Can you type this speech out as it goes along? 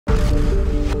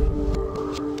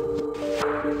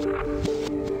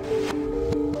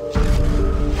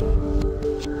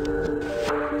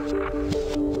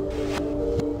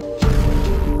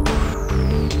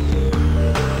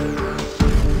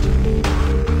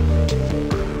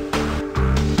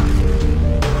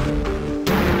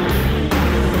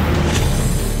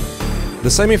The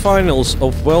semi-finals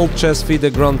of World Chess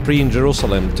FIDE Grand Prix in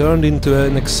Jerusalem turned into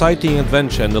an exciting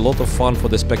adventure and a lot of fun for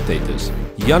the spectators.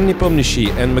 Jan Nepomniachtchi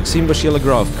and Maxim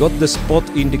Vachier-Lagrave got the spot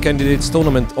in the candidates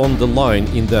tournament on the line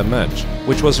in their match,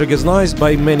 which was recognized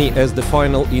by many as the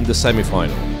final in the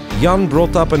semi-final. Jan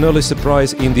brought up an early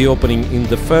surprise in the opening in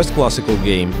the first classical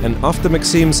game, and after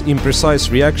Maxim's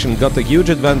imprecise reaction got a huge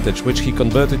advantage which he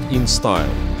converted in style.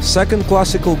 Second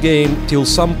classical game till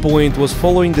some point was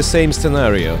following the same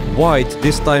scenario. White,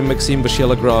 this time Maxim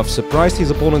Vachier-Lagrave, surprised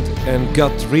his opponent and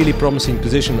got really promising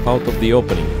position out of the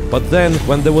opening. But then,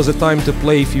 when there was a time to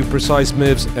play a few precise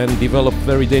moves and develop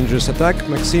very dangerous attack,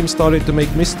 Maxim started to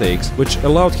make mistakes, which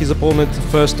allowed his opponent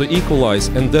first to equalize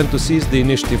and then to seize the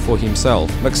initiative for himself.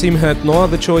 Maxim had no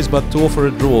other choice but to offer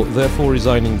a draw, therefore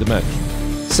resigning the match.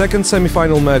 Second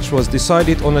semi-final match was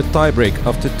decided on a tiebreak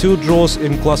after 2 draws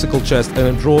in classical chess and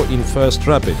a draw in first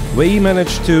rapid, where he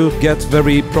managed to get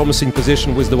very promising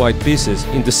position with the white pieces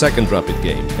in the second rapid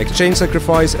game. Exchange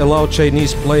sacrifice allowed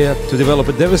Chinese player to develop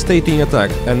a devastating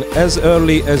attack, and as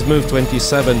early as move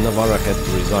 27 Navarra had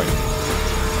to resign.